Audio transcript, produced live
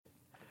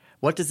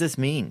What does this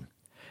mean?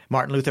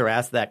 Martin Luther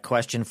asked that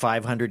question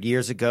 500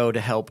 years ago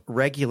to help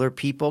regular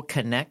people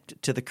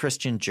connect to the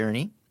Christian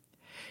journey.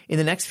 In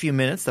the next few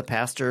minutes, the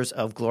pastors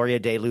of Gloria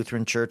Dei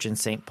Lutheran Church in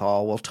St.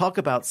 Paul will talk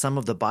about some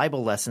of the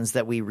Bible lessons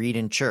that we read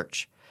in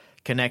church,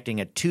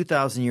 connecting a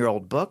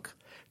 2,000-year-old book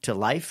to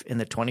life in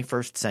the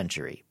 21st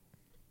century.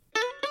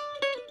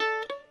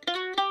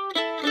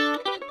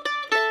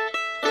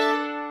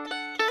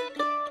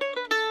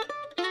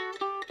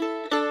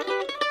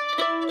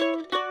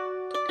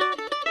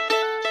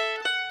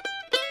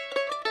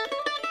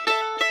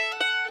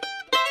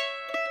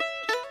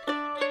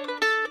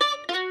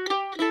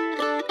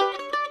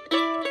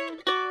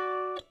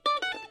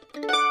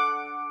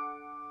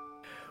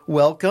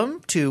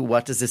 Welcome to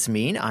What Does This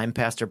Mean? I'm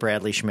Pastor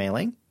Bradley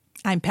Schmaling.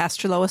 I'm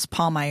Pastor Lois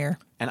Pallmeyer.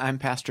 And I'm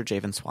Pastor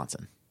Javen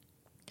Swanson.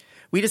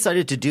 We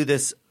decided to do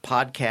this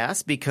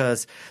podcast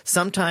because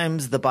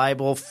sometimes the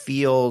Bible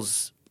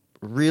feels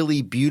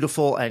really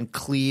beautiful and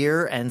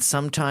clear, and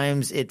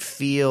sometimes it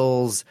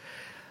feels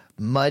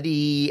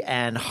muddy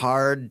and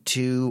hard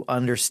to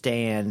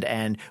understand.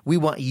 And we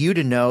want you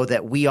to know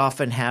that we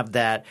often have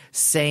that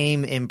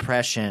same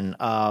impression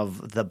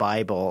of the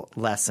Bible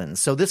lessons.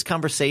 So this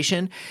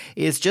conversation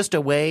is just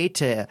a way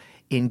to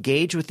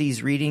engage with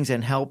these readings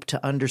and help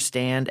to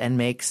understand and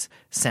make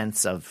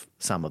sense of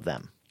some of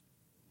them.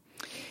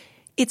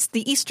 It's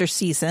the Easter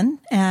season,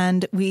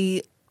 and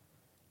we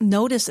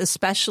notice,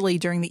 especially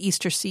during the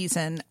Easter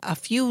season, a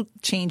few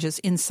changes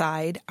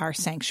inside our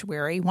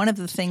sanctuary. One of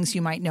the things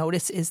you might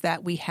notice is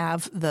that we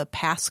have the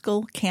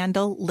Paschal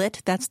candle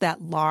lit. That's that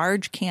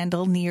large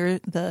candle near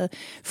the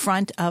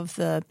front of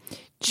the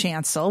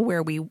chancel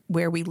where we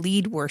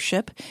lead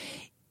worship.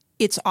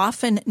 It's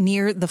often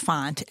near the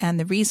font, and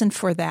the reason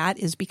for that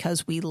is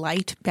because we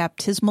light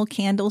baptismal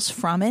candles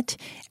from it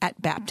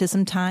at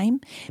baptism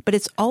time, but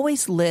it's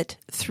always lit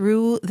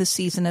through the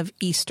season of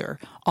Easter,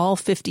 all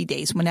 50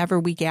 days. Whenever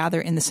we gather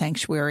in the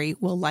sanctuary,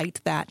 we'll light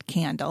that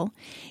candle.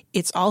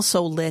 It's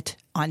also lit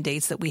on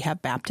days that we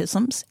have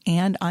baptisms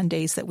and on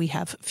days that we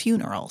have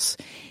funerals.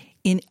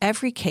 In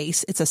every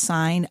case, it's a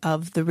sign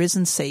of the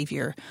risen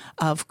Savior,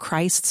 of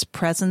Christ's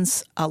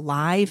presence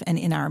alive and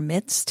in our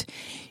midst.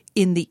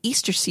 In the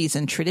Easter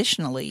season,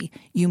 traditionally,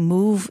 you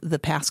move the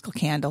Paschal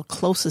candle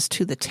closest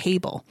to the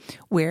table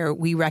where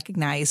we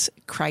recognize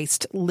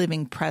Christ's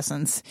living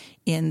presence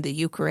in the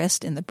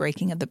Eucharist, in the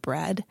breaking of the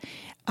bread.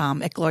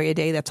 At Gloria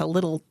Dei, that's a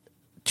little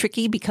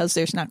tricky because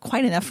there's not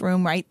quite enough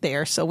room right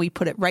there, so we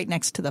put it right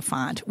next to the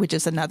font, which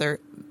is another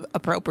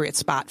appropriate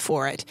spot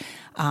for it.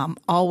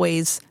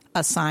 Always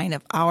a sign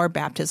of our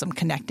baptism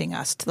connecting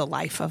us to the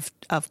life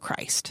of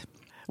Christ.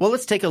 Well,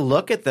 let's take a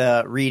look at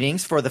the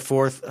readings for the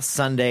fourth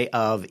Sunday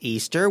of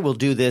Easter. We'll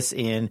do this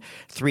in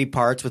three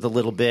parts with a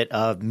little bit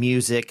of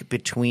music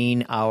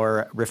between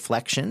our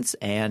reflections.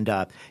 And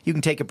you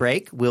can take a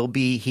break. We'll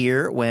be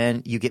here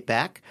when you get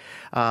back.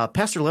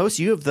 Pastor Lois,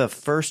 you have the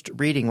first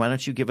reading. Why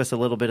don't you give us a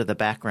little bit of the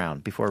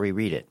background before we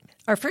read it?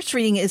 Our first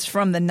reading is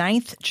from the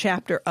 9th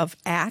chapter of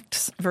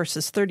Acts,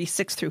 verses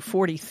 36 through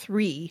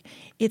 43.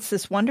 It's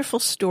this wonderful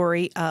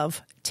story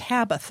of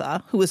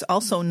Tabitha, who is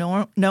also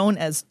known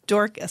as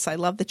Dorcas. I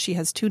love that she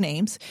has two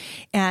names.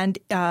 And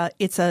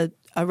it's a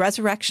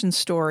resurrection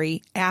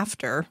story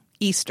after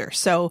Easter.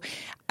 So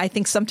I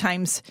think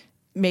sometimes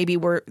maybe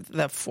we're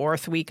the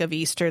fourth week of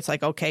Easter. It's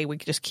like, okay, we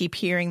just keep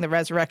hearing the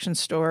resurrection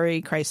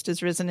story. Christ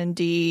is risen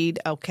indeed.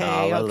 Okay,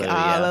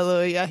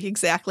 hallelujah.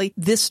 Exactly.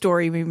 This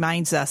story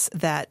reminds us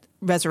that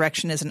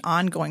resurrection is an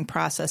ongoing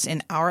process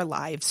in our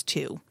lives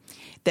too,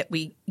 that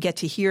we get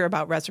to hear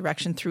about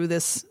resurrection through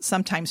this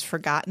sometimes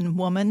forgotten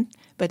woman,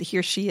 but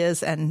here she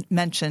is and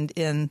mentioned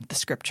in the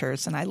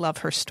scriptures, and I love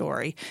her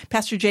story.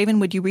 Pastor Javen,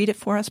 would you read it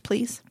for us,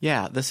 please?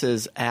 Yeah, this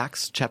is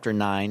Acts chapter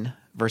 9,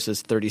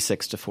 verses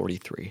 36 to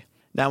 43.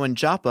 Now in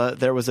Joppa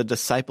there was a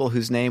disciple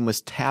whose name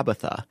was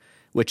Tabitha,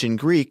 which in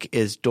Greek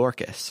is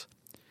Dorcas.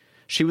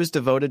 She was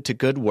devoted to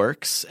good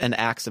works and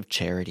acts of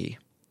charity.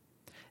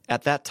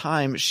 At that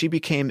time she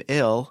became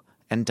ill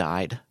and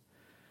died.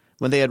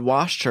 When they had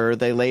washed her,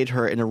 they laid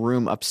her in a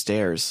room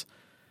upstairs.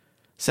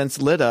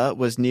 Since Lydda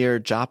was near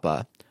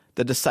Joppa,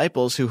 the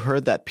disciples who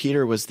heard that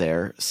Peter was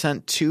there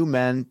sent 2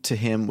 men to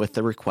him with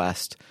the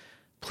request,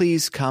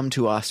 "Please come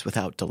to us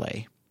without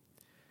delay."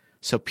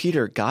 So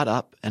Peter got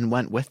up and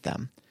went with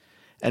them.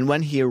 And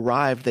when he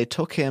arrived, they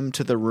took him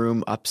to the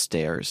room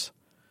upstairs.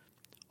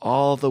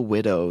 All the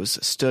widows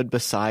stood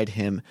beside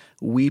him,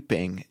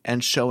 weeping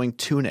and showing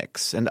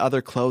tunics and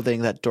other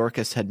clothing that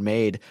Dorcas had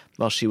made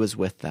while she was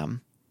with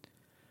them.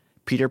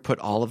 Peter put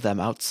all of them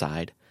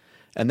outside,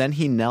 and then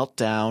he knelt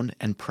down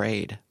and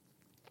prayed.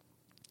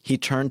 He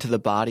turned to the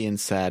body and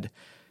said,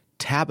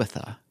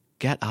 "Tabitha,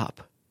 get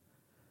up."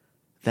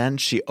 Then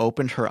she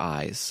opened her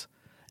eyes,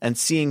 and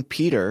seeing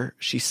Peter,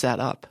 she sat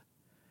up.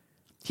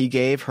 He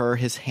gave her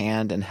his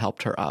hand and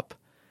helped her up.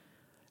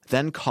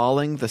 Then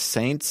calling the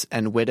saints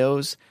and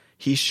widows,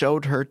 he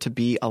showed her to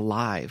be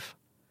alive.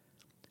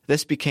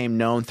 This became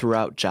known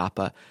throughout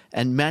Joppa,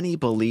 and many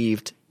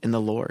believed in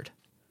the Lord.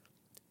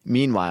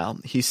 Meanwhile,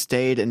 he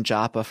stayed in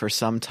Joppa for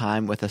some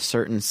time with a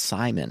certain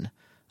Simon,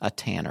 a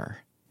tanner.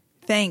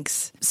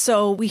 Thanks.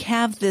 So we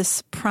have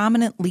this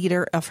prominent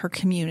leader of her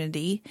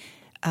community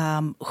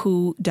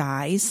who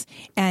dies,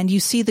 and you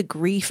see the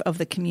grief of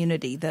the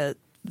community, the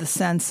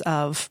sense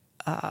of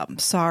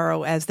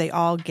sorrow as they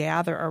all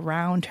gather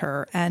around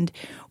her. And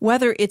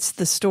whether it's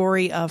the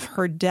story of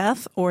her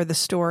death or the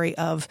story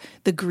of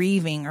the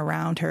grieving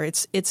around her,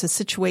 it's a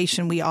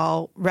situation we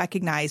all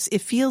recognize.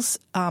 It feels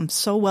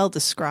so well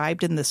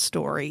described in this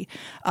story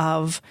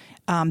of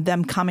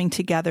them coming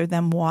together,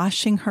 them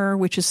washing her,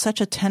 which is such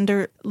a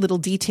tender little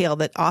detail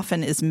that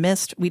often is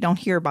missed. We don't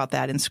hear about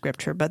that in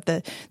Scripture, but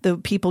the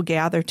people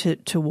gather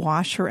to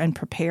wash her and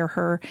prepare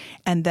her,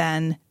 and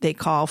then they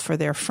call for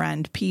their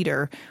friend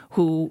Peter,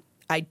 who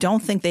I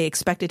don't think they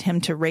expected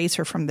him to raise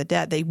her from the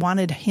dead. They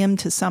wanted him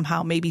to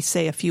somehow maybe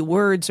say a few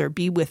words or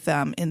be with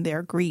them in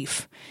their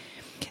grief.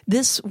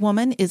 This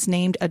woman is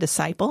named a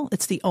disciple.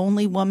 It's the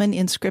only woman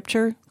in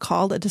Scripture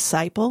called a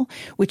disciple,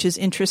 which is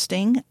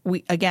interesting.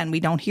 We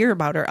don't hear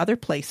about her other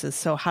places.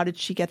 So how did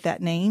she get that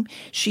name?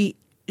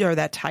 Or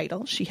that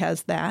title? She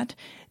has that.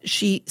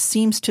 She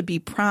seems to be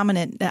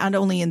prominent, not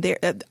only in there,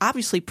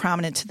 obviously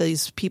prominent to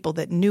these people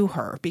that knew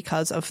her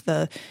because of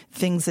the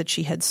things that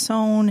she had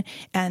sown,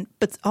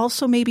 but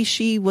also maybe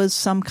she was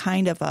some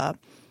kind of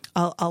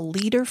a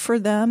leader for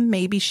them.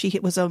 Maybe she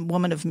was a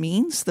woman of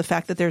means. The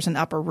fact that there's an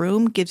upper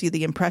room gives you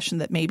the impression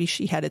that maybe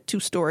she had a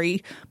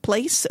 2-story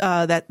place.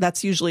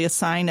 That's usually a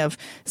sign of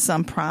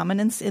some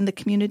prominence in the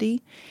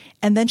community.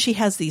 And then she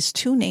has these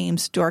 2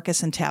 names,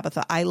 Dorcas and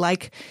Tabitha. I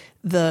like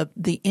the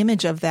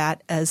image of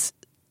that as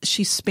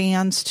she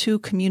spans 2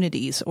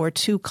 communities or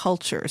 2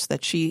 cultures,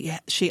 that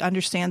she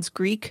understands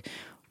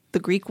the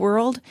Greek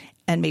world,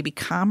 and maybe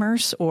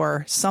commerce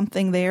or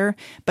something there,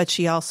 but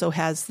she also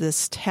has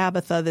this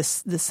Tabitha,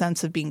 this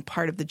sense of being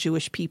part of the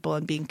Jewish people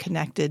and being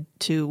connected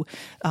to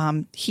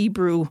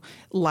Hebrew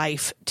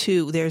life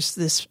too. There's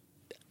this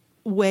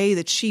way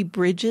that she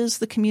bridges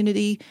the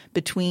community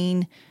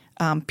between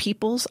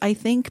peoples, I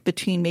think,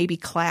 between maybe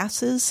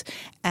classes,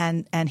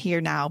 and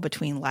here now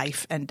between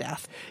life and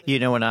death. You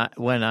know,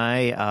 when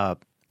I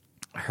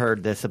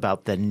heard this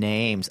about the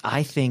names,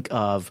 I think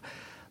of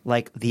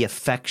like the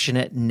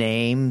affectionate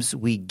names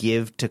we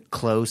give to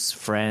close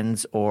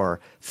friends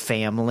or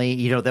family,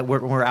 you know, that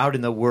we're out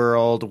in the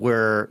world,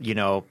 we're, you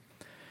know,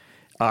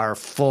 our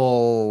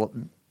full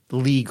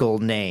legal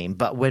name.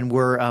 But when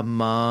we're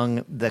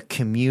among the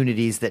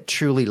communities that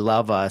truly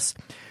love us,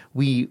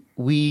 we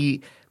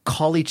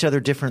call each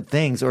other different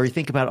things. Or you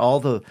think about all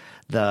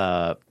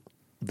the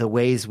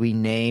ways we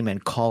name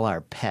and call our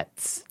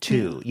pets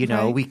too. You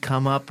know, right. We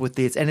come up with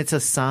these, and it's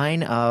a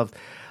sign of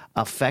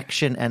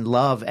affection and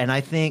love. And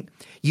I think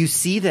you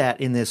see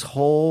that in this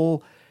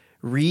whole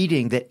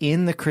reading, that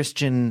in the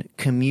Christian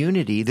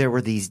community there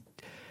were these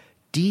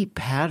deep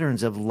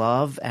patterns of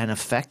love and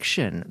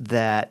affection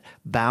that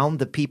bound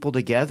the people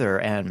together.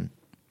 And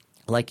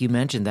like you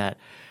mentioned, that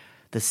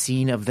the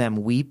scene of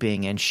them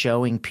weeping and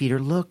showing Peter,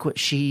 look what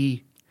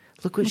she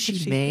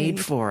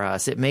made for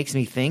us. It makes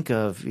me think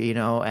of, you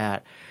know,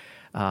 at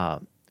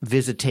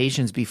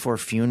visitations before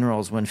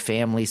funerals, when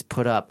families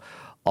put up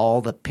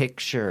all the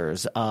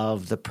pictures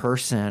of the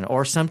person,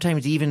 or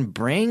sometimes even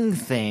bring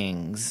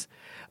things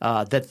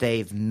that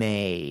they've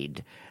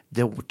made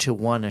to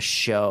want to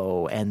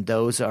show. And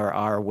those are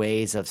our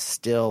ways of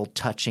still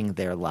touching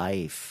their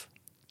life.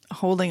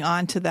 Holding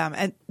on to them.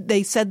 And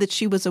they said that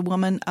she was a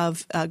woman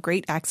of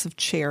great acts of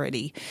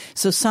charity.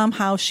 So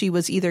somehow she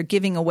was either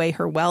giving away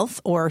her wealth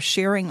or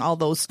sharing all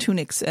those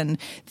tunics and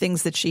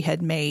things that she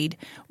had made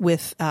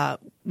with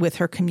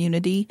her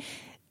community.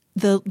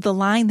 The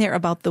line there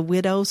about the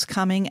widows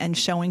coming and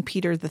showing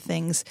Peter the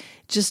things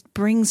just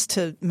brings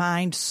to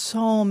mind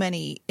so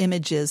many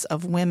images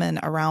of women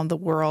around the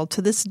world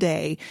to this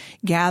day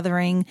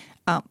gathering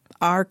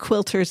our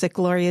quilters at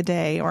Gloria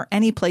Dei, or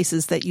any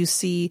places that you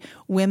see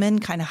women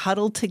kind of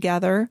huddled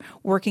together,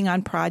 working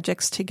on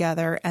projects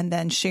together, and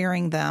then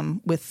sharing them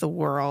with the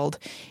world.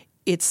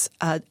 It's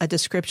a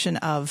description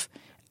of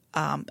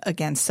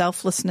again,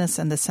 selflessness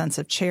and the sense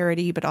of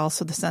charity, but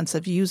also the sense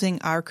of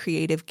using our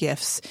creative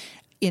gifts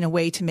in a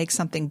way to make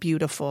something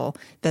beautiful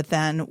that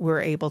then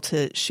we're able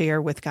to share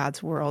with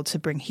God's world to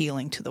bring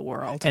healing to the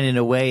world. And in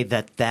a way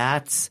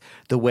that's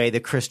the way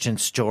the Christian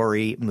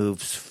story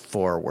moves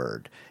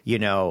forward. You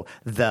know,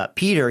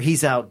 Peter,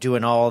 he's out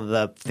doing all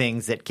the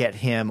things that get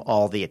him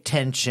all the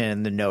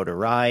attention, the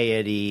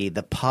notoriety,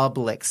 the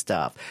public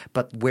stuff.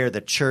 But where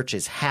the church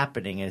is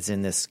happening is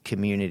in this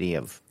community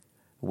of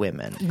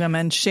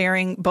women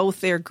sharing both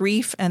their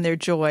grief and their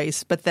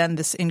joys, but then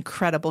this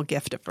incredible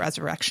gift of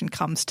resurrection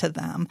comes to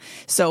them.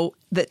 So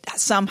that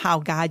somehow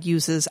God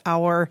uses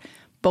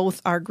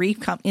both our grief,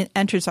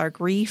 enters our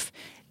grief,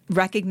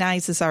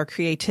 recognizes our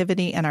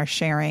creativity and our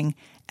sharing,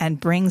 and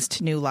brings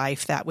to new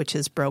life that which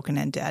is broken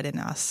and dead in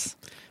us.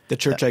 The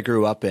church I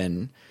grew up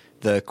in,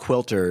 the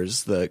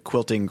quilters, the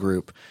quilting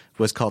group,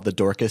 was called the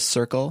Dorcas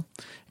Circle.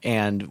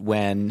 And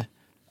when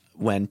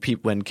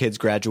kids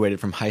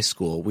graduated from high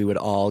school, we would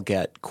all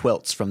get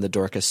quilts from the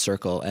Dorcas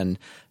Circle. And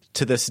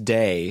to this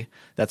day,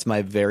 that's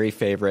my very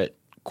favorite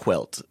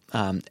quilt,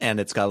 and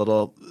it's got a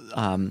little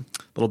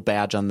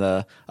badge on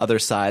the other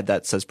side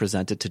that says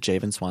 "Presented to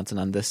Javen Swanson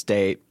on this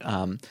date,"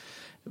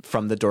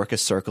 from the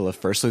Dorcas Circle of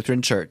First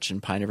Lutheran Church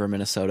in Pine River,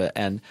 Minnesota.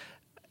 And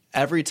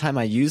every time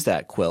I use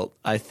that quilt,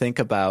 I think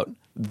about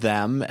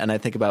them and I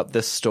think about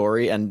this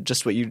story and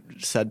just what you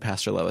said,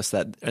 Pastor Lois,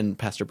 and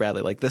Pastor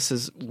Bradley. Like, this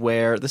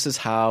is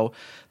how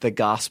the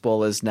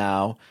gospel is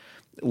now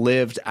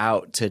lived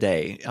out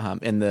today,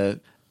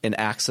 in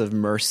acts of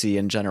mercy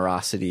and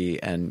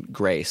generosity and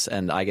grace.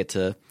 And I get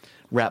to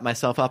wrap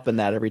myself up in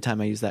that every time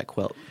I use that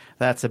quilt.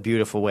 That's a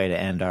beautiful way to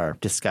end our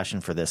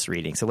discussion for this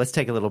reading. So let's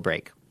take a little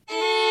break.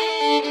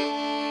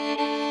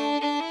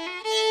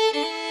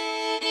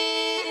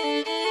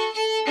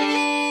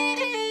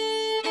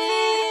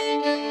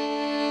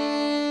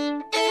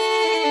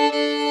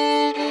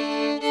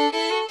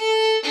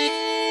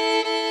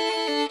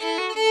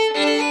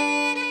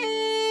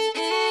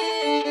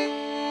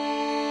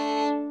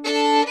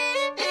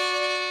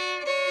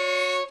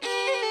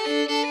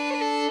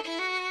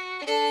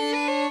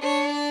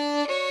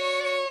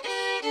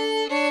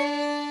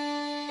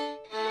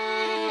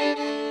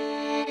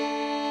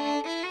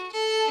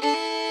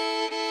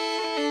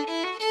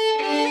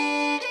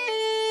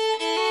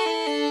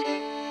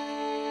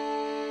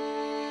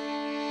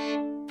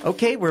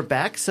 Okay, we're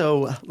back.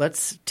 So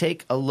let's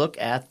take a look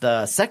at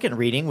the second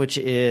reading, which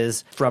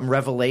is from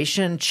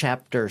Revelation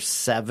chapter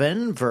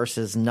 7,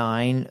 verses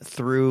 9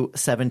 through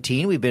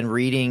 17. We've been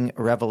reading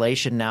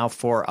Revelation now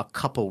for a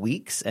couple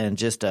weeks, and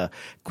just a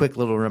quick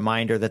little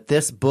reminder that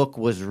this book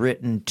was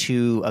written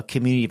to a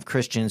community of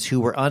Christians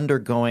who were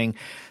undergoing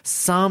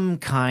some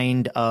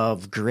kind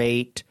of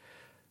great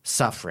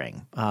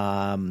suffering,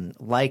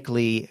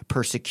 likely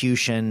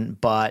persecution,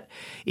 but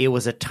it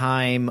was a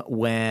time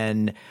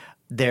when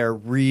there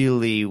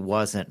really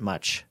wasn't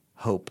much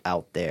hope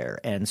out there.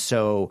 And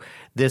so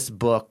this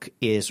book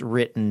is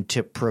written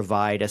to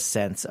provide a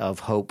sense of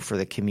hope for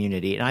the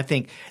community. And I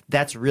think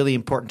that's really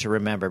important to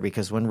remember,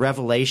 because when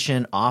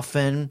Revelation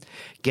often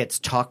gets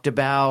talked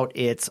about,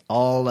 it's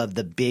all of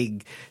the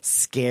big,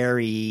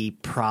 scary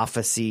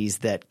prophecies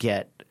that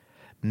get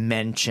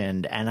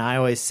mentioned. And I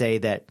always say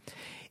that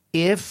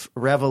if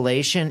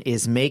Revelation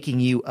is making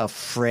you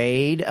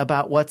afraid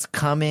about what's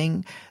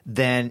coming,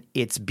 then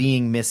it's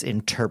being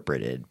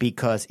misinterpreted,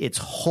 because its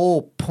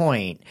whole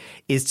point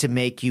is to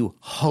make you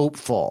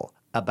hopeful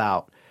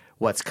about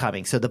what's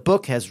coming. So the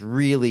book has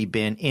really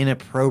been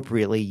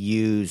inappropriately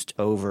used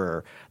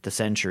over the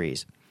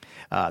centuries.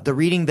 The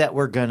reading that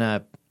we're going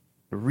to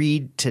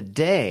read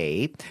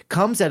today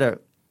comes at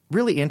a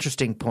really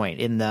interesting point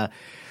in the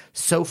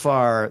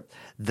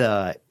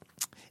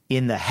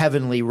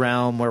heavenly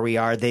realm where we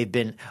are. They've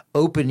been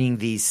opening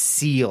these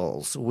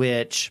seals,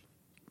 which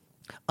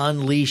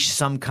unleash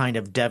some kind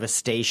of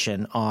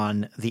devastation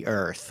on the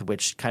earth,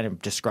 which kind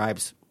of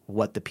describes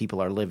what the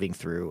people are living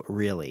through,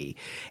 really.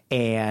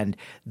 And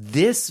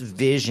this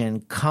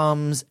vision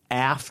comes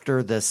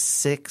after the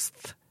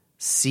sixth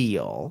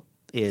seal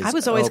is I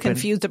was always open.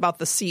 confused about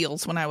the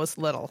seals when I was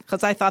little,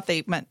 because I thought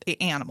they meant the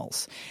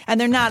animals, and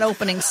they're not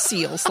opening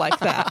seals like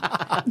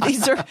that.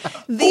 These are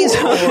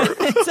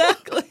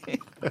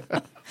exactly.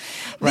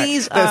 Right.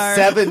 These the are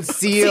seven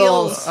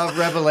seals of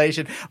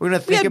Revelation. We're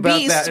going to think about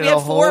beasts. that in we a had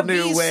whole four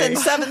new beasts way. and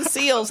 7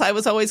 seals. I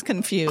was always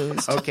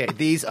confused. Okay,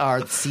 these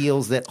are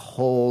seals that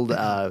hold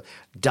a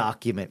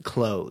document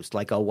closed,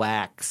 like a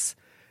wax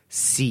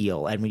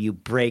seal. And when you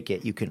break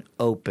it, you can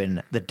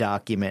open the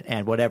document,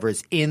 and whatever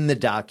is in the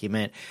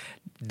document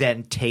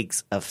then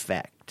takes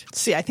effect.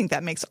 See, I think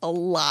that makes a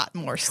lot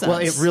more sense. Well,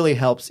 it really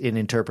helps in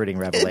interpreting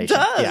Revelation. It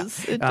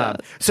does. Yeah. It does.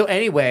 So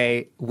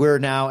anyway, we're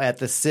now at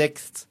the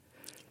sixth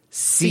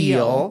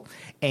seal.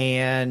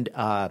 And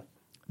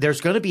there's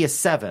going to be a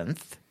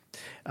seventh,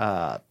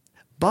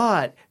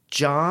 but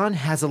John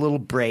has a little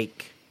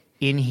break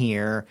in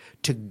here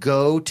to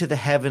go to the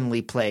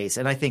heavenly place.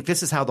 And I think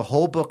this is how the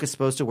whole book is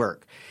supposed to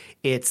work.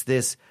 It's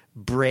this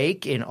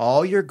break in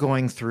all you're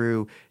going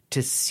through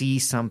to see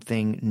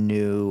something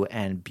new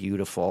and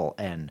beautiful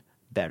and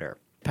better.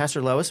 Pastor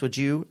Lois, would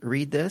you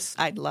read this?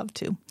 I'd love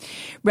to.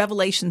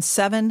 Revelation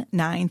 7,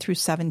 9 through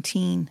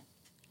 17.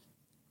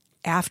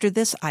 After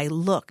this I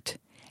looked,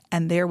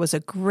 and there was a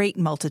great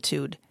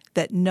multitude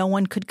that no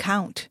one could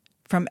count,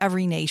 from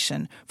every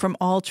nation, from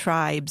all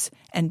tribes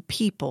and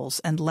peoples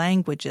and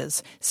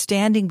languages,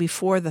 standing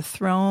before the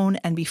throne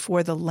and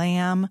before the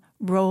Lamb,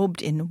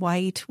 robed in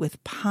white,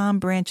 with palm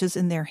branches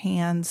in their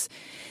hands.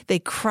 They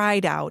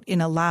cried out in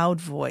a loud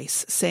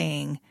voice,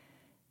 saying,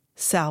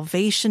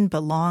 "Salvation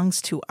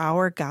belongs to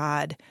our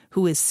God,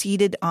 who is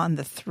seated on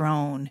the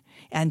throne,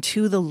 and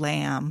to the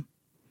Lamb."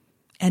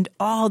 And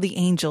all the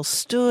angels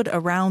stood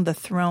around the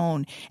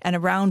throne and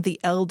around the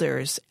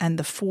elders and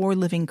the 4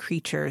 living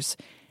creatures,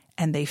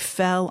 and they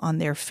fell on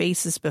their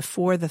faces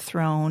before the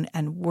throne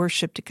and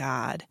worshipped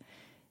God,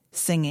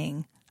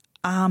 singing,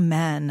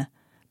 "Amen,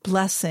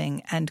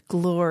 blessing and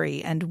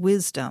glory and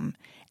wisdom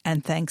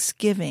and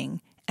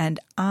thanksgiving and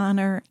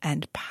honor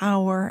and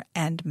power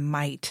and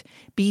might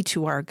be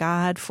to our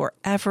God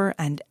forever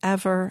and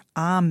ever.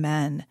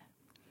 Amen."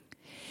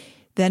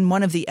 Then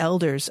one of the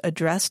elders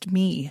addressed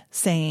me,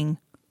 saying,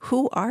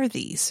 "Who are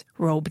these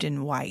robed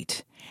in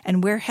white,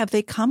 and where have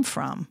they come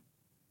from?"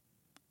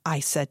 I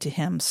said to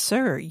him,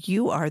 "Sir,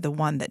 you are the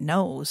one that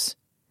knows."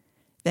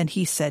 Then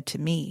he said to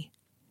me,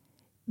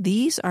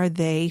 "These are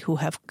they who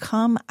have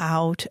come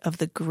out of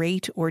the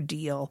great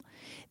ordeal.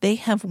 They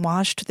have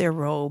washed their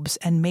robes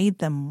and made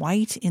them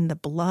white in the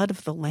blood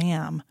of the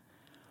Lamb.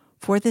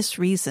 For this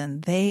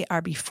reason they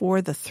are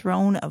before the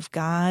throne of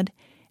God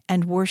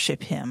and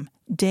worship him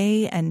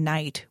day and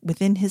night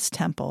within his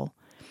temple,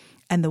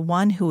 and the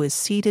one who is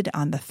seated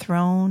on the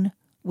throne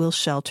will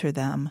shelter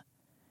them.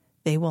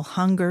 They will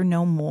hunger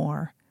no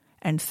more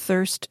and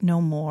thirst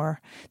no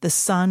more. The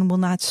sun will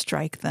not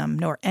strike them,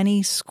 nor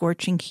any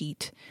scorching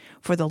heat.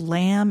 For the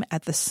Lamb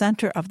at the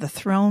center of the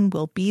throne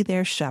will be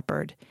their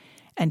shepherd,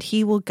 and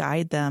he will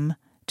guide them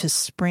to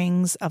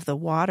springs of the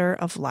water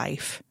of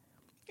life,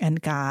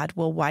 and God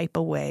will wipe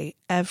away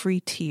every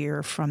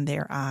tear from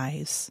their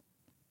eyes."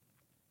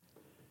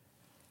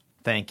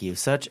 Thank you.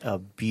 Such a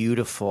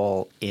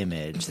beautiful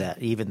image,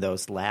 that even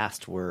those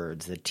last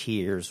words, the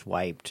tears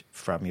wiped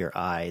from your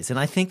eyes. And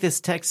I think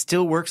this text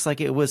still works like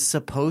it was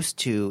supposed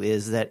to,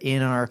 is that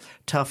in our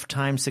tough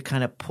times to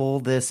kind of pull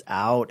this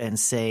out and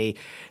say,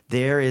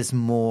 there is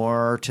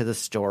more to the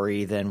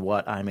story than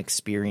what I'm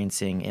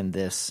experiencing in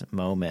this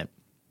moment.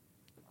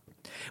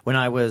 When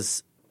I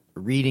was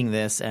reading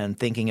this and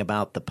thinking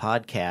about the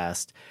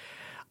podcast,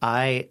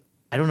 I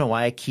don't know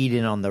why I keyed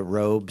in on the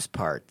robes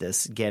part,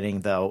 this getting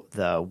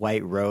the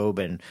white robe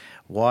and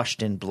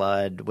washed in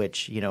blood,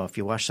 which, if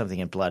you wash something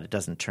in blood, it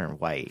doesn't turn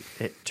white,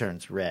 it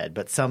turns red.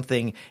 But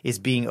something is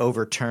being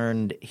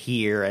overturned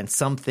here, and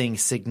something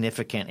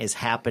significant is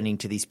happening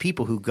to these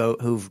people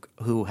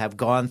who have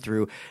gone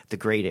through the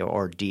great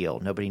ordeal.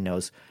 Nobody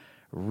knows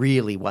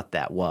really what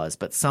that was,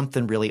 but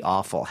something really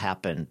awful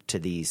happened to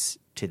these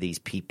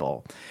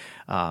people.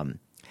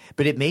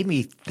 But it made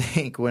me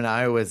think, when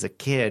I was a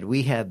kid,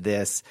 we had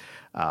this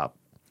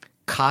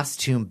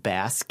costume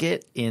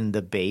basket in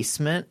the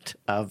basement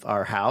of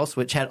our house,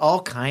 which had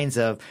all kinds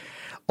of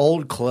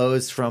old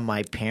clothes from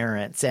my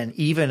parents, and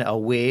even a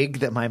wig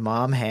that my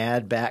mom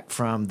had back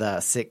from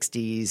the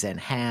 60s, and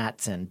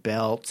hats and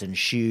belts and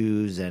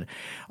shoes and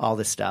all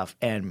this stuff.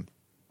 And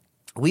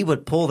we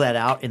would pull that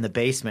out in the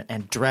basement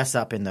and dress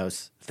up in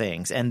those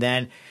things, and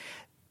then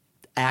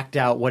act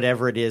out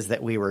whatever it is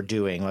that we were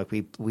doing. Like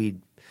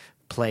we'd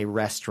play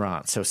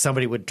restaurant. So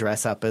somebody would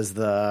dress up as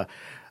the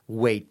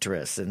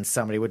waitress, and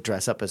somebody would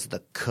dress up as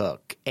the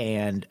cook.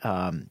 And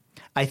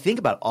I think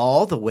about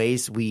all the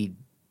ways we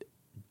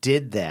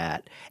did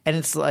that, and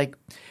it's like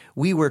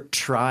we were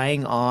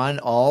trying on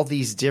all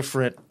these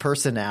different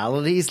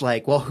personalities.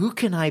 Like, well, who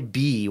can I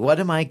be? What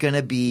am I going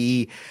to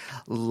be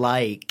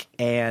like?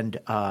 And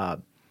I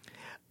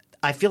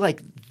feel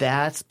like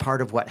that's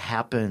part of what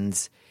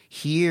happens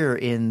here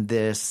in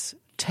this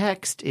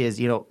text is,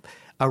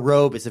 a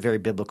robe is a very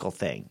biblical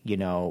thing.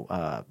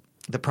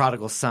 The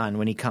prodigal son,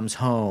 when he comes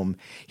home,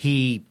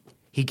 he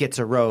gets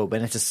a robe,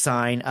 and it's a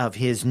sign of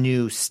his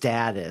new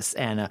status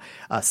and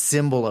a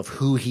symbol of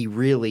who he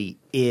really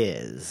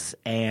is.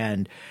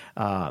 And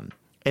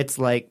it's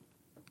like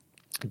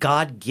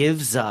God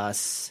gives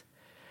us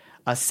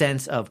a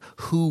sense of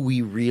who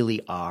we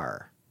really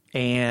are.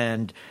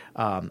 And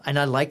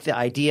I like the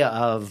idea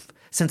of,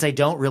 since I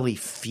don't really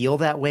feel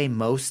that way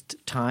most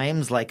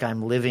times, like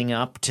I'm living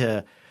up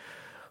to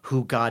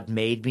who God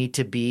made me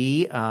to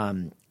be,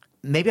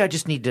 maybe I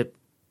just need to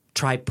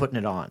try putting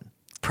it on,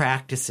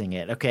 practicing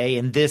it, okay?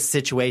 In this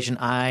situation,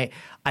 I'm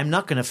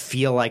not going to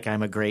feel like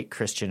I'm a great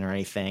Christian or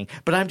anything,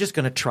 but I'm just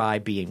going to try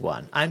being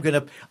one. I'm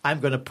going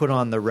to put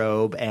on the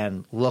robe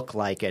and look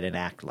like it and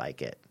act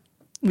like it.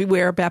 We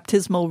wear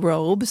baptismal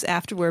robes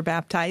after we're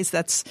baptized.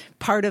 That's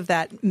part of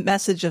that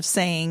message of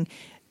saying,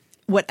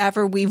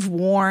 whatever we've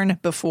worn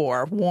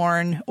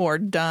or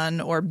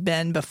done or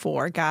been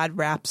before, God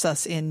wraps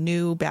us in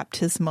new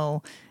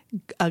baptismal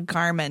a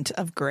garment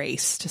of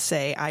grace to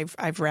say,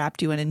 I've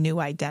wrapped you in a new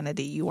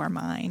identity. You are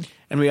mine.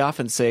 And we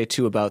often say,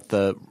 too, about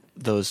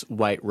those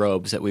white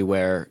robes that we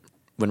wear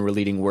when we're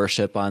leading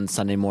worship on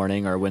Sunday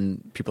morning or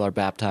when people are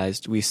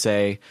baptized. We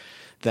say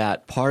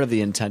that part of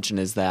the intention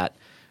is that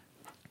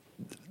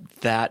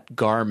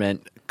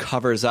garment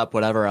covers up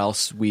whatever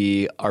else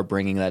we are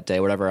bringing that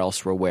day, whatever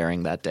else we're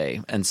wearing that day.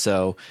 And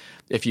so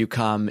if you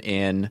come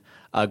in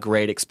a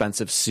great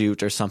expensive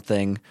suit or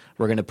something,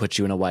 we're going to put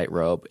you in a white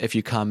robe. If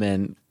you come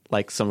in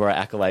like some of our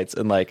acolytes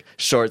in like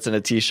shorts and a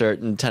t-shirt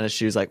and tennis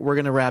shoes, like we're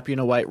going to wrap you in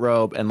a white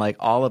robe, and like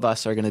all of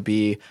us are going to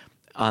be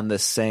on the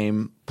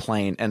same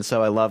plane. And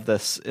so I love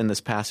this in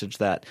this passage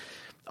that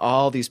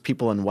all these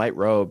people in white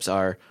robes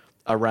are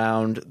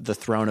around the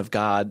throne of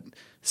God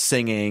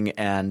singing,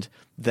 and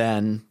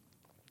then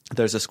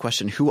there's this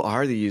question, who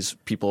are these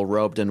people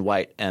robed in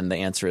white? And the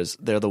answer is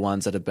they're the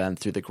ones that have been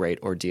through the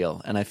great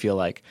ordeal. And I feel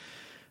like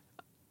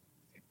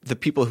the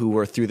people who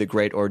were through the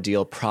great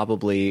ordeal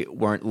probably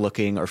weren't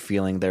looking or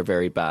feeling their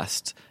very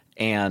best.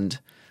 And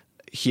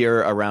here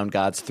around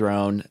God's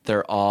throne,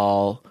 they're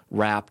all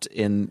wrapped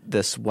in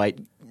this white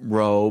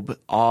robe,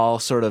 all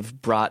sort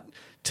of brought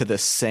to the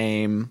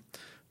same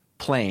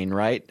plane,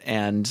 right?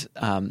 And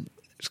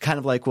it's kind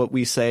of like what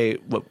we say,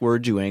 what we're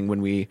doing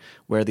when we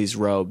wear these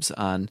robes,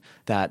 on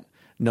that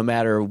no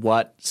matter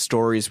what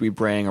stories we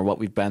bring or what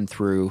we've been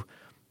through,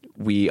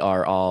 we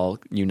are all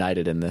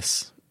united in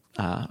this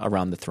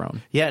around the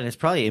throne. Yeah, and it's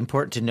probably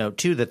important to note,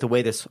 too, that the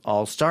way this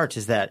all starts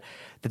is that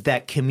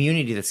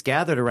community that's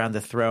gathered around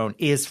the throne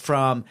is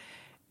from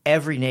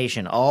every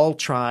nation. All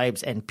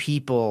tribes and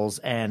peoples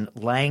and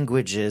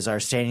languages are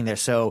standing there.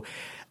 So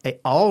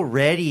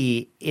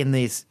already in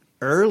these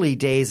early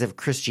days of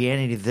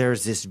Christianity,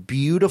 there's this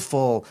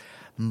beautiful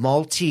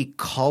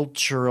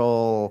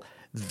multicultural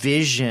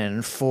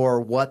vision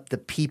for what the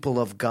people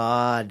of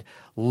God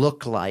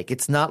look like.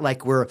 It's not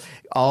like we're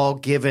all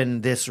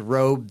given this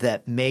robe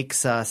that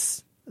makes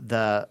us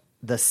the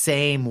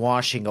same,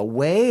 washing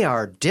away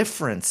our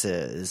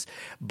differences,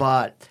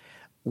 but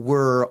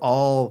we're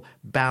all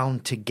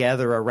bound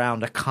together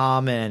around a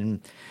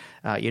common,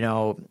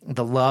 the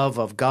love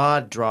of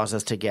God draws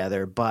us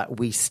together, but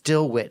we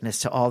still witness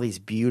to all these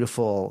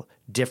beautiful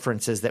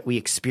differences that we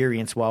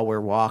experience while we're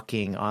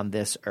walking on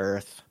this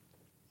earth.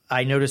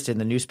 I noticed in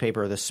the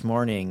newspaper this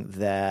morning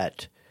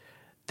that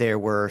there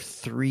were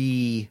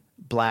 3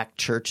 black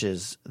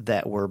churches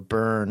that were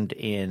burned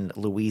in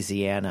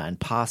Louisiana, and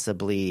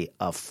possibly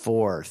a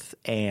 4th.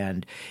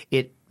 And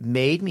it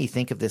made me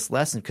think of this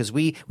lesson, because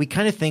we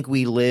kind of think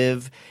we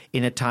live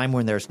in a time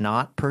when there's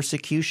not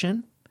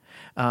persecution,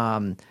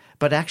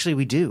 but actually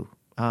we do.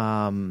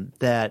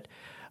 That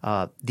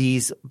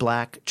these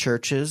black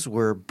churches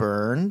were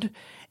burned,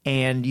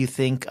 and you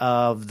think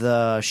of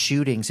the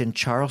shootings in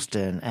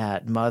Charleston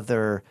at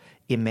Mother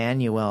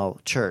Emmanuel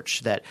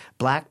Church, that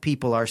black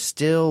people are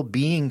still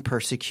being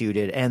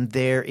persecuted, and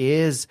there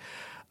is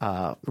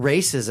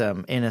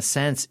racism, in a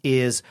sense,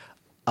 is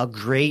a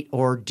great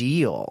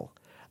ordeal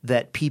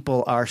that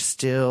people are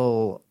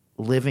still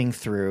living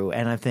through.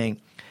 And I think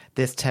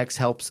this text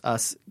helps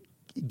us,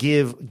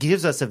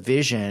 gives us a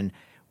vision.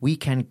 We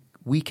can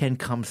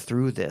come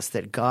through this,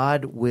 that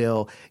God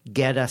will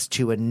get us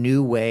to a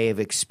new way of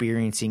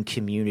experiencing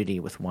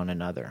community with one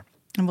another.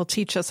 And will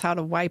teach us how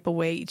to wipe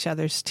away each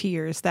other's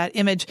tears. That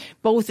image,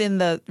 both in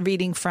the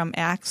reading from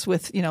Acts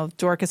with,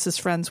 Dorcas's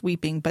friends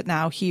weeping, but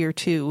now here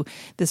too,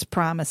 this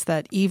promise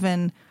that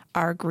even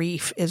our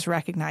grief is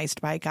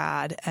recognized by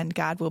God, and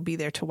God will be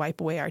there to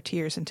wipe away our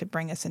tears and to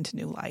bring us into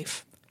new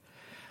life.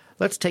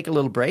 Let's take a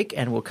little break,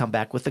 and we'll come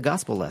back with the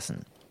gospel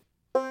lesson.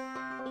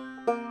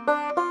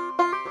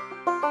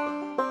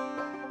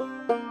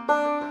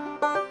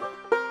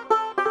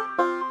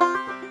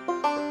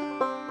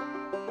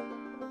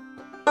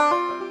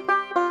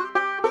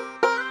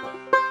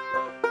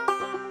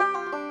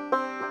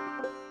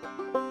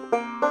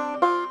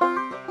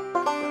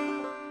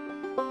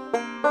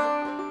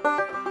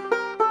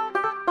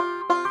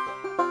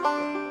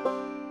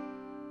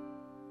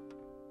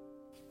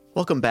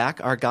 Welcome back.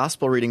 Our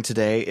gospel reading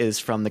today is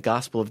from the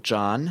Gospel of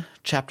John,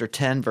 chapter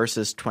 10,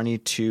 verses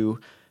 22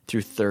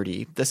 through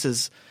 30. This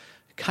is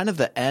kind of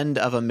the end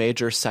of a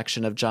major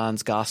section of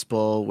John's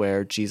gospel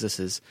where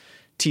Jesus is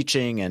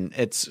teaching, and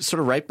it's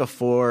sort of right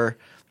before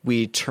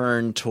we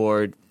turn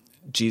toward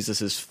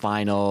Jesus's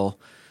final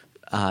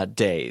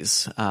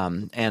days.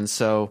 And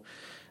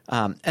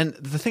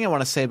the thing I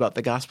want to say about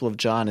the Gospel of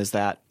John is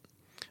that,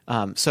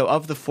 so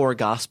of the 4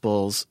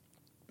 Gospels,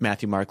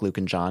 Matthew, Mark, Luke,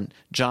 and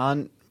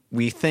John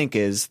we think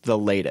is the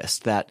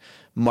latest. That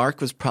Mark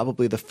was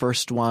probably the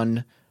first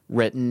one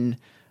written,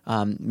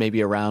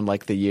 maybe around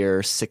like the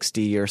year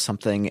 60 or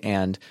something,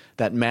 and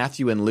that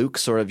Matthew and Luke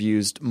sort of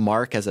used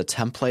Mark as a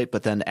template,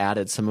 but then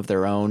added some of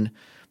their own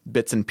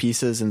bits and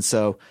pieces. And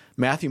so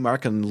Matthew,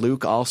 Mark, and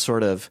Luke all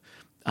sort of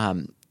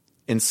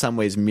in some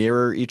ways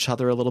mirror each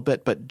other a little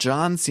bit, but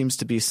John seems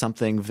to be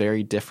something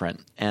very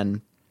different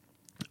and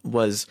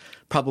was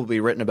probably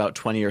written about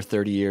 20 or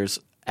 30 years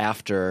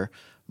after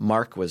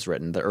Mark was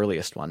written, the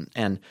earliest one.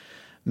 And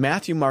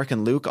Matthew, Mark,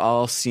 and Luke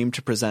all seem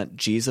to present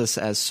Jesus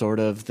as sort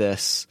of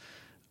this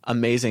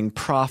amazing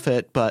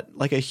prophet, but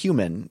like a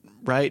human,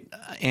 right?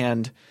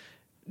 And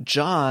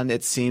John,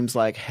 it seems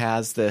like,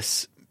 has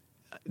this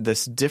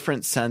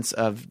different sense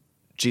of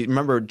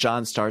remember,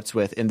 John starts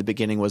with, in the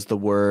beginning was the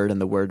Word,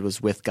 and the Word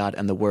was with God,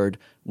 and the Word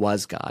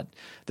was God.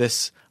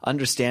 This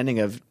understanding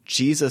of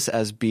Jesus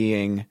as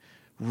being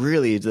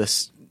really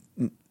this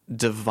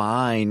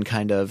divine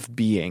kind of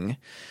being,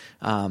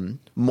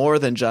 more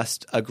than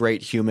just a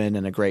great human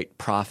and a great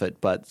prophet,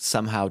 but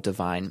somehow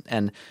divine.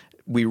 And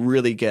we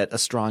really get a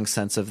strong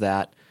sense of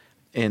that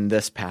in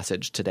this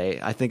passage today.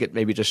 I think it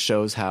maybe just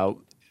shows how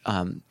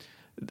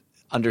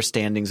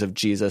understandings of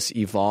Jesus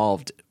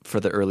evolved for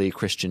the early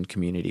Christian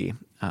community.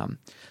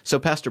 So,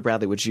 Pastor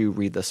Bradley, would you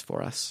read this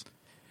for us?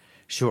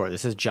 Sure.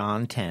 This is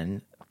John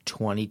 10,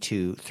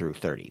 22 through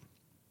 30.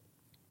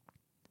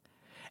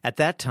 At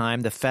that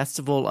time, the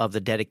festival of the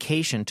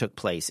dedication took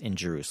place in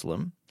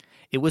Jerusalem.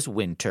 It was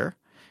winter,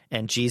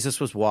 and Jesus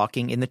was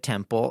walking in the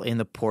temple in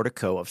the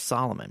portico of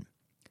Solomon.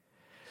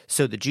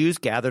 So the Jews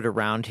gathered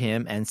around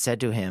him and said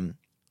to him,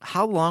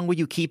 "How long will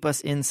you keep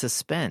us in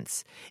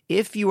suspense?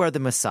 If you are the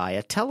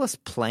Messiah, tell us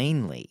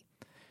plainly."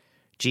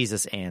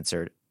 Jesus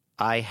answered,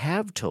 I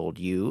have told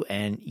you,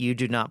 and you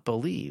do not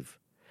believe.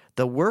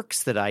 The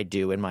works that I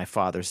do in my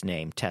Father's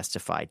name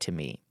testify to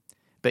me.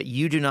 But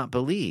you do not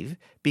believe,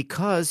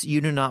 because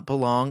you do not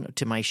belong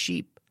to my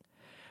sheep.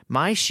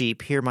 My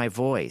sheep hear my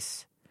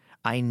voice.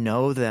 I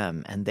know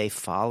them, and they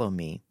follow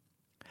me.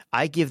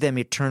 I give them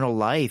eternal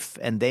life,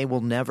 and they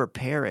will never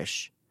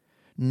perish.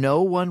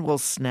 No one will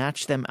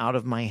snatch them out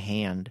of my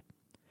hand.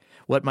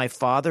 What my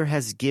Father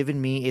has given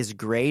me is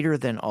greater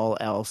than all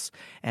else,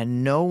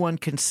 and no one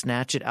can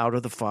snatch it out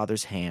of the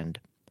Father's hand.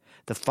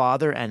 The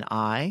Father and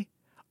I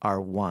are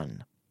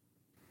one.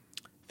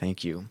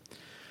 Thank you.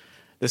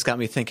 This got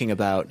me thinking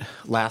about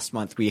last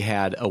month we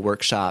had a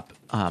workshop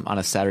on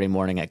a Saturday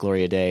morning at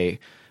Gloria Dei,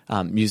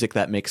 Music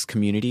That Makes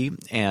Community.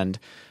 And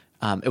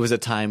it was a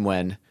time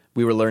when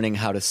we were learning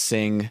how to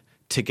sing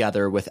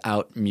together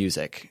without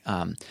music.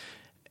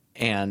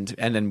 And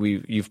then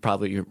you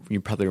probably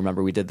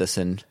remember we did this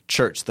in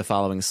church the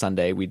following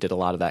Sunday. We did a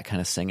lot of that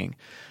kind of singing.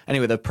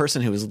 Anyway, the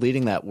person who was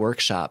leading that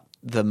workshop,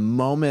 the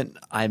moment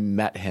I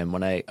met him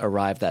when I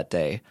arrived that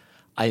day,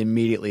 I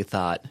immediately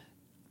thought,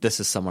 this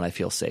is someone I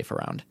feel safe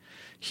around.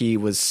 He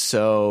was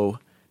so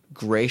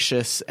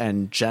gracious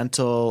and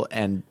gentle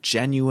and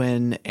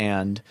genuine.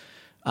 And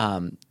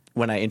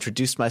when I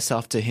introduced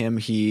myself to him,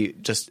 he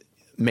just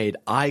made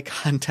eye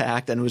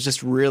contact and was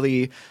just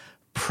really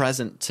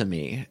present to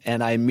me.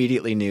 And I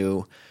immediately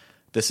knew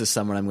this is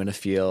someone I'm going to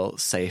feel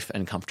safe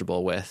and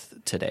comfortable with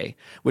today,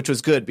 which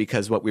was good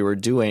because what we were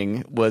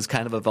doing was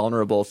kind of a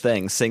vulnerable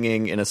thing,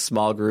 singing in a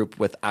small group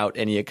without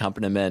any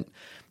accompaniment,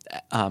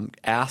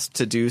 asked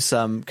to do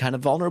some kind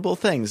of vulnerable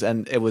things.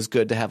 And it was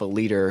good to have a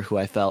leader who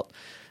I felt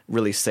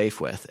really safe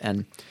with.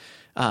 And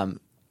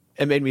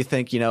it made me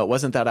think, it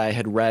wasn't that I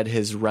had read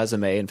his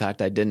resume. In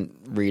fact, I didn't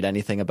read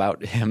anything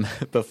about him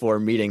before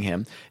meeting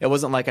him. It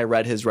wasn't like I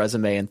read his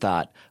resume and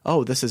thought,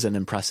 oh, this is an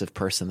impressive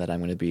person that I'm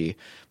going to be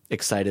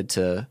excited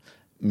to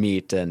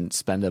meet and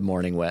spend a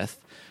morning with.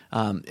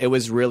 It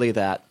was really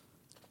that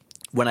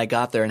when I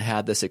got there and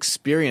had this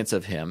experience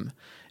of him,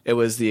 it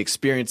was the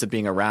experience of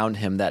being around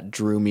him that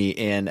drew me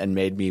in and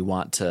made me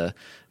want to,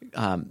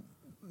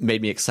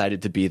 made me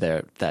excited to be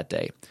there that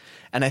day.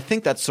 And I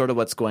think that's sort of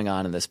what's going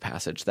on in this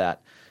passage,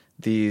 that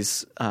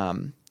these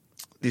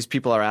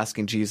people are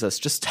asking Jesus,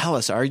 just tell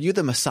us, are you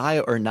the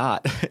Messiah or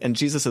not? And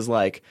Jesus is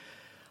like,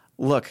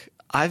 look,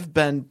 I've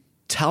been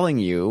telling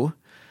you,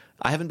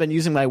 I haven't been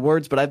using my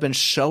words, but I've been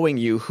showing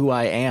you who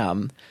I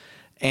am.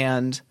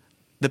 And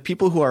the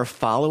people who are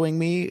following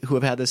me, who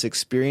have had this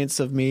experience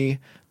of me,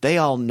 they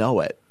all know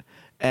it.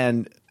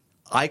 And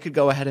I could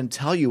go ahead and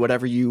tell you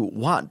whatever you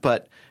want,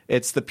 but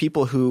it's the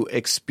people who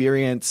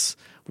experience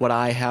what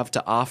I have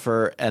to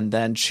offer and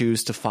then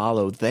choose to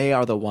follow. They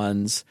are the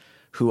ones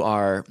who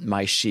are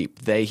my sheep.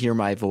 They hear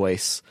my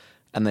voice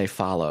and they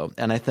follow.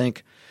 And I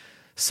think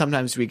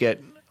sometimes we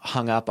get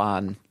hung up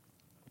on,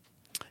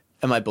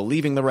 am I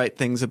believing the right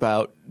things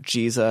about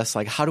Jesus?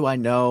 Like, how do I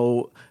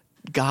know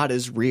God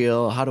is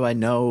real? How do I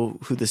know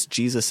who this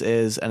Jesus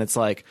is? And it's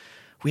like,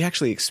 we have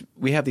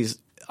these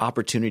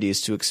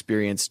opportunities to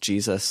experience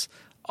Jesus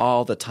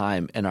all the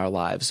time in our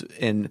lives,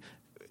 in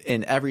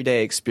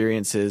everyday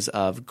experiences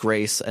of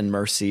grace and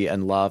mercy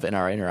and love in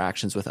our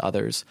interactions with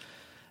others.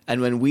 And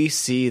when we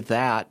see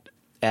that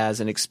as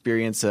an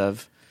experience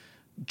of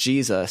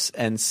Jesus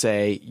and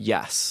say,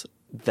 yes,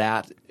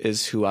 that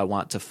is who I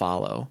want to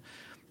follow,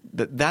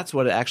 that's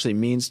what it actually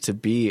means to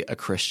be a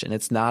Christian.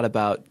 It's not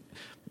about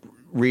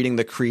reading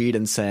the creed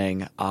and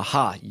saying,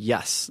 aha,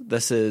 yes,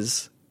 this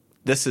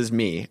is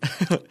me.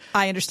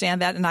 I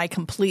understand that, and I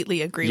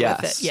completely agree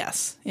with it.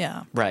 Yes.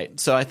 Yeah. Right.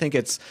 So I think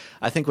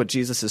what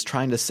Jesus is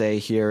trying to say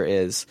here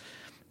is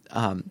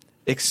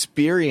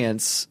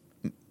experience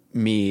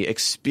me,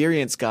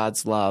 experience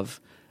God's love,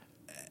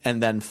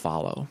 and then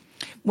follow.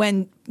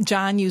 When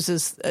John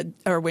uses,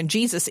 or when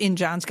Jesus in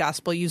John's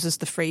gospel uses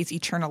the phrase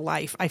eternal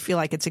life, I feel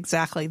like it's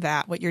exactly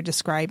that, what you're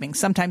describing.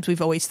 Sometimes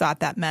we've always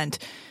thought that meant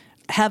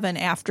heaven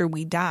after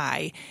we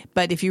die.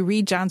 But if you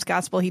read John's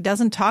gospel, he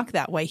doesn't talk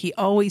that way. He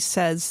always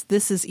says,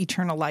 this is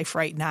eternal life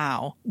right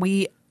now.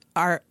 We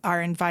are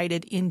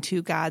invited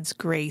into God's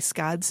grace,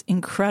 God's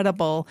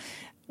incredible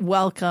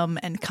welcome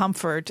and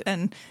comfort,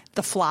 and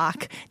the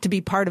flock, to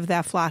be part of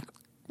that flock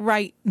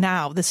right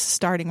now. This is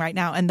starting right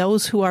now. And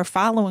those who are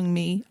following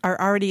me are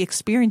already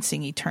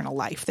experiencing eternal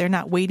life. They're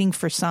not waiting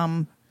for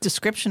some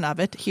description of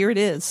it. Here it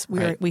is.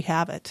 We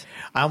have it.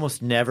 I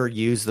almost never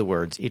use the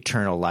words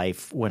eternal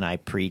life when I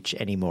preach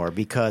anymore,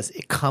 because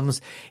it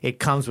comes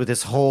with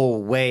this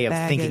whole way of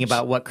thinking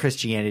about what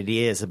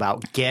Christianity is,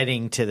 about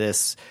getting to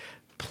this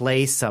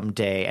place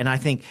someday. And I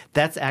think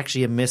that's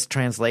actually a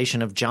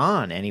mistranslation of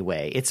John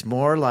anyway. It's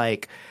more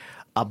like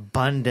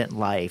abundant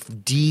life,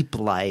 deep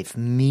life,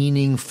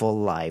 meaningful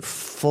life,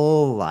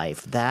 full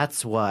life.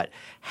 That's what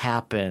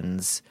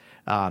happens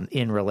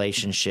in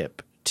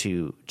relationship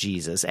to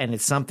Jesus. And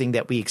it's something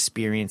that we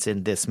experience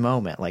in this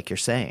moment, like you're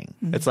saying.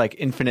 It's like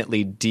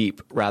infinitely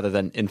deep rather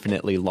than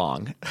infinitely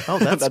long. Oh,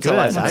 that's good. all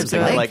I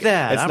saying. like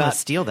that. It's I'm going not to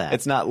steal that.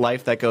 It's not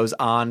life that goes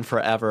on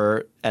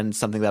forever and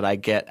something that I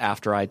get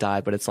after I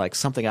die, but it's like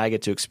something I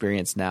get to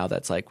experience now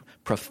that's like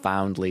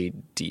profoundly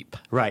deep.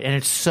 Right. And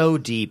it's so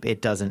deep,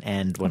 it doesn't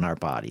end when our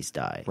bodies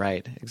die.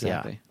 Right,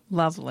 exactly.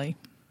 Lovely.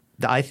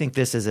 I think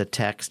this is a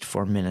text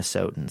for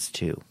Minnesotans,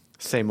 too.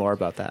 Say more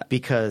about that.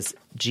 Because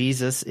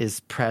Jesus is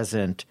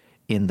present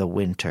in the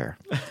winter.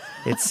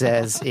 It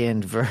says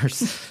in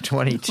verse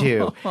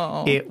 22,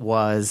 it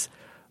was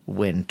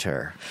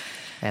winter.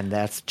 And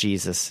that's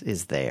Jesus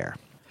is there.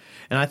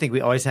 And I think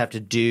we always have to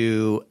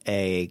do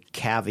a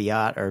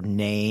caveat or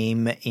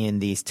name in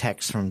these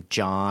texts from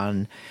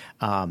John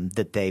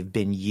that they've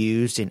been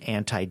used in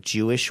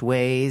anti-Jewish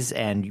ways.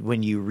 And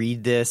when you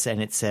read this and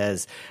it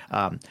says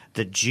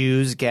the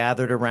Jews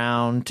gathered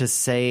around to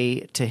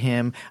say to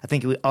him, I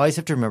think we always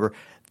have to remember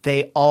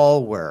they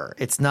all were.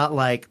 It's not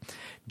like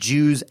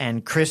Jews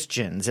and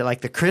Christians. They're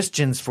like the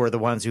Christians were the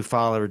ones who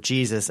followed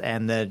Jesus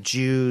and the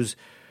Jews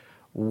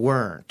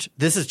weren't.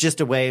 This is just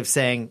a way of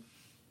saying,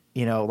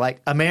 you know,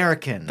 like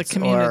Americans, the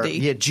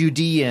community, or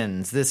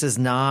Judeans. This is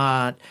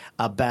not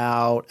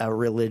about a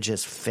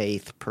religious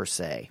faith per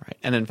se. Right.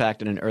 And in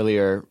fact, in an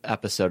earlier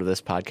episode of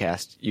this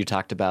podcast, you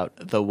talked about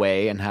the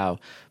way and how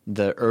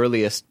the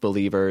earliest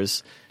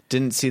believers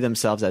didn't see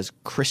themselves as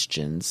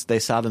Christians. They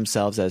saw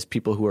themselves as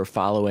people who were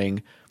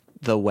following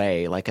the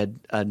way, like a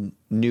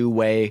new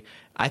way,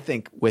 I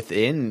think,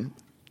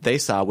 they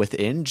saw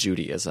within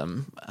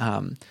Judaism.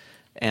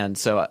 And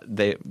so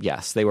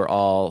they were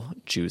all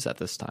Jews at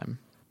this time.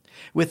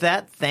 With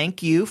that,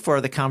 thank you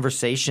for the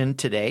conversation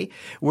today.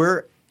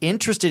 We're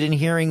interested in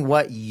hearing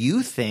what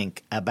you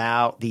think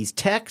about these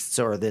texts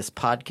or this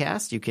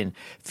podcast. You can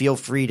feel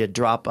free to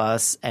drop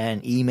us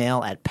an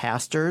email at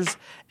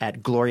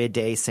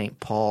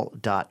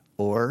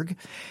pastors@gloriadaystpaul.org.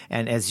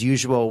 And as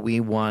usual, we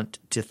want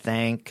to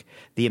thank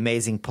the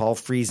amazing Paul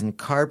Friesen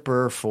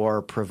Carper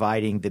for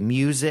providing the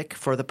music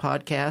for the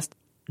podcast.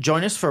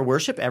 Join us for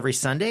worship every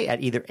Sunday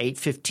at either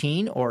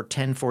 8:15 or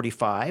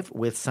 10:45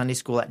 with Sunday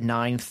school at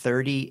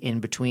 9:30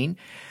 in between.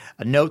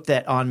 Note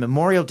that on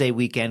Memorial Day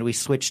weekend, we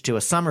switched to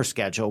a summer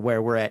schedule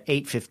where we're at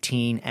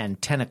 8:15 and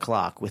 10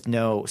 o'clock with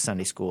no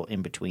Sunday school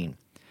in between.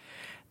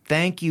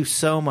 Thank you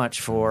so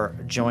much for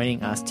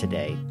joining us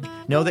today.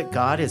 Know that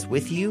God is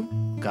with you,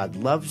 God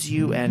loves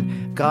you,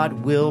 and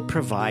God will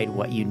provide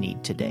what you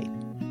need today.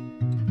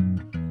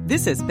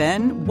 This has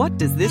been What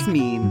Does This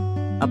Mean?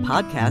 A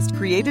podcast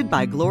created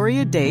by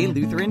Gloria Day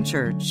Lutheran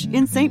Church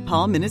in St.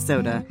 Paul,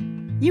 Minnesota.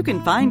 You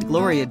can find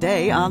Gloria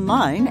Day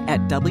online at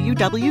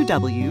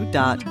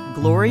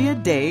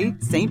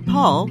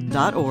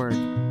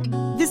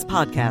www.gloriadaystpaul.org. This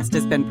podcast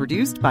has been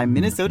produced by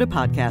Minnesota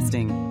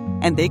Podcasting,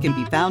 and they can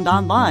be found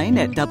online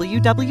at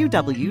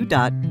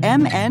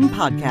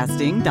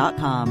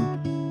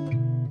www.mnpodcasting.com.